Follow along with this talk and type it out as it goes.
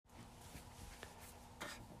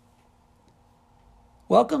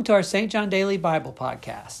Welcome to our St. John Daily Bible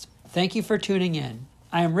Podcast. Thank you for tuning in.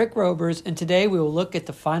 I am Rick Robers, and today we will look at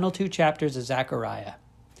the final two chapters of Zechariah.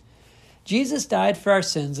 Jesus died for our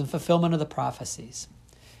sins in fulfillment of the prophecies.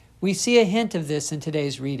 We see a hint of this in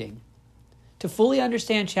today's reading. To fully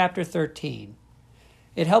understand chapter 13,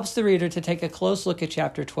 it helps the reader to take a close look at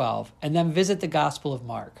chapter 12 and then visit the Gospel of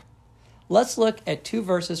Mark. Let's look at two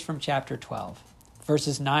verses from chapter 12,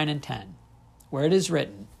 verses 9 and 10, where it is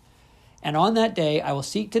written, "And on that day I will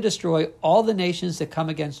seek to destroy all the nations that come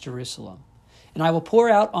against Jerusalem. And I will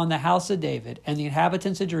pour out on the house of David and the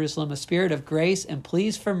inhabitants of Jerusalem a spirit of grace and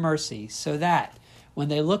pleas for mercy, so that, when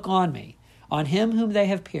they look on me, on him whom they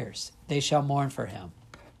have pierced, they shall mourn for him."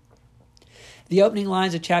 The opening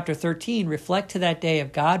lines of chapter 13 reflect to that day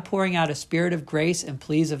of God pouring out a spirit of grace and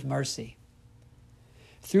pleas of mercy.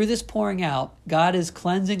 Through this pouring out, God is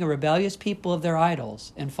cleansing a rebellious people of their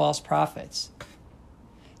idols and false prophets.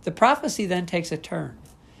 The prophecy then takes a turn.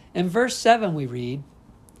 In verse 7 we read,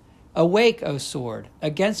 "Awake, O sword,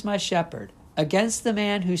 against my shepherd, against the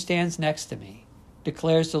man who stands next to me,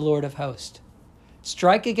 declares the Lord of hosts.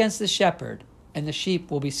 Strike against the shepherd, and the sheep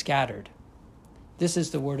will be scattered." This is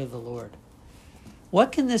the word of the Lord.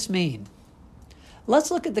 What can this mean? Let's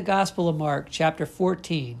look at the Gospel of Mark, chapter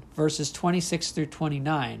 14, verses 26 through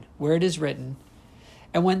 29, where it is written,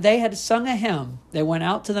 "And when they had sung a hymn, they went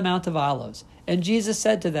out to the Mount of Olives. And Jesus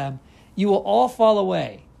said to them, 'You will all fall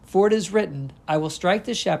away, for it is written, I will strike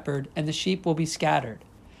the shepherd, and the sheep will be scattered.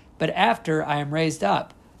 But after I am raised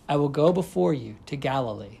up, I will go before you to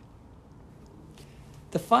Galilee.'"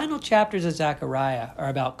 The final chapters of Zechariah are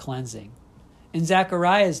about cleansing. In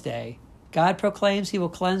Zechariah's day, God proclaims he will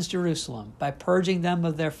cleanse Jerusalem by purging them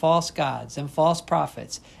of their false gods and false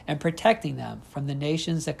prophets and protecting them from the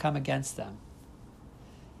nations that come against them.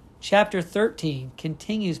 Chapter 13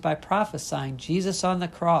 continues by prophesying Jesus on the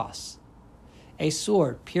cross, a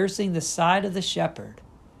sword piercing the side of the shepherd,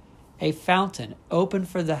 a fountain open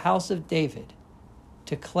for the house of David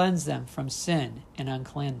to cleanse them from sin and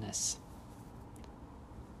uncleanness.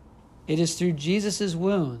 It is through Jesus'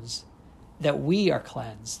 wounds that we are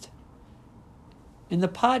cleansed. In the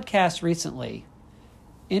podcast recently,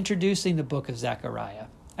 introducing the book of Zechariah,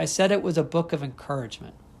 I said it was a book of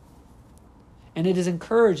encouragement. And it is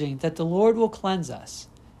encouraging that the Lord will cleanse us.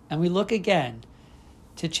 And we look again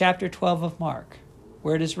to chapter 12 of Mark,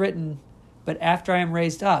 where it is written, "But after I am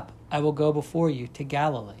raised up, I will go before you to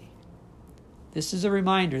Galilee." This is a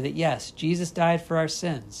reminder that yes, Jesus died for our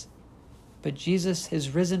sins, but Jesus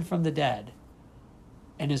has risen from the dead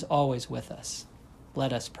and is always with us.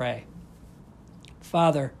 Let us pray.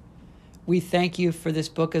 Father, we thank you for this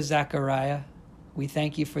book of Zechariah. We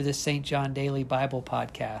thank you for this St. John Daily Bible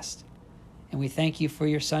Podcast. And we thank you for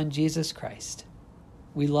your Son, Jesus Christ.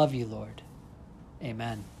 We love you, Lord.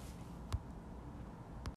 Amen.